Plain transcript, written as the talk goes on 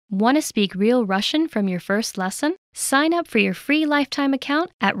Want to speak real Russian from your first lesson? Sign up for your free lifetime account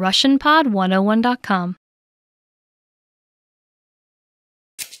at RussianPod101.com.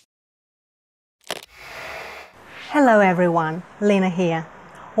 Hello everyone, Lena here.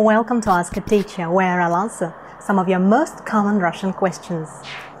 Welcome to Ask a Teacher, where I'll answer some of your most common Russian questions.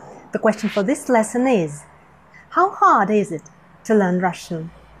 The question for this lesson is: how hard is it to learn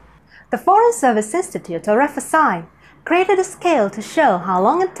Russian? The Foreign Service Institute, or FSI, created a scale to show how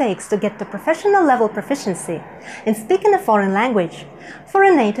long it takes to get to professional level proficiency in speaking a foreign language for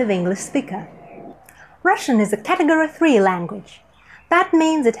a native English speaker. Russian is a Category 3 language. That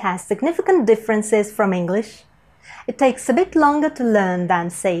means it has significant differences from English. It takes a bit longer to learn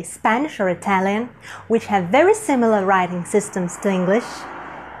than, say, Spanish or Italian, which have very similar writing systems to English.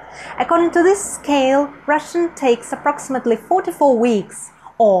 According to this scale, Russian takes approximately 44 weeks,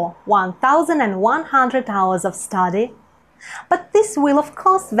 or 1,100 hours of study, but this will of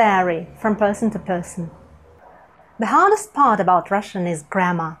course vary from person to person. The hardest part about Russian is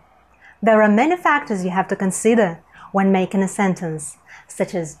grammar. There are many factors you have to consider when making a sentence,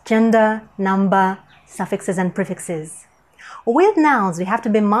 such as gender, number, suffixes and prefixes. With nouns, we have to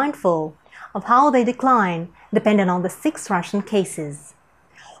be mindful of how they decline depending on the 6 Russian cases.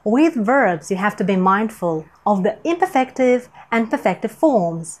 With verbs, you have to be mindful of the imperfective and perfective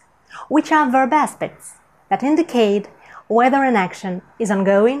forms, which are verb aspects that indicate whether an action is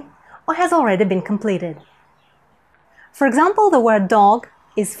ongoing or has already been completed. For example, the word dog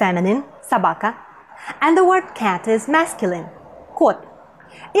is feminine, собака, and the word cat is masculine, кот.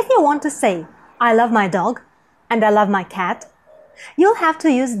 If you want to say, I love my dog and I love my cat, you'll have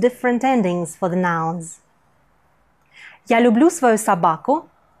to use different endings for the nouns. Я люблю свою собаку,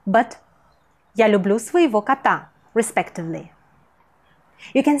 but я люблю своего кота, respectively.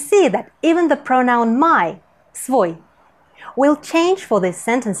 You can see that even the pronoun my, свой, will change for these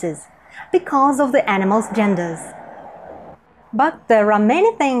sentences because of the animals' genders. But there are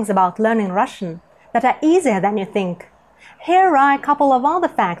many things about learning Russian that are easier than you think. Here are a couple of other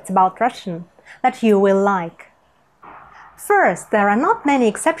facts about Russian that you will like. First, there are not many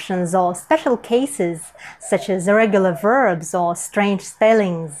exceptions or special cases, such as irregular verbs or strange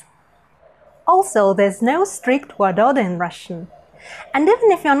spellings. Also, there's no strict word order in Russian. And even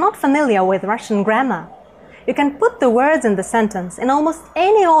if you're not familiar with Russian grammar, you can put the words in the sentence in almost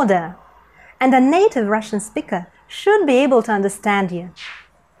any order, and a native Russian speaker should be able to understand you.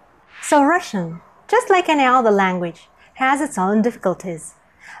 So Russian, just like any other language, has its own difficulties.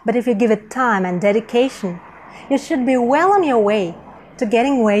 But if you give it time and dedication, you should be well on your way to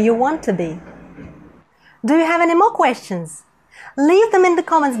getting where you want to be. Do you have any more questions? Leave them in the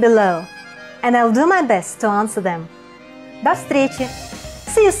comments below, and I'll do my best to answer them. До встречи!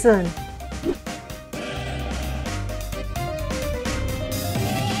 See you soon!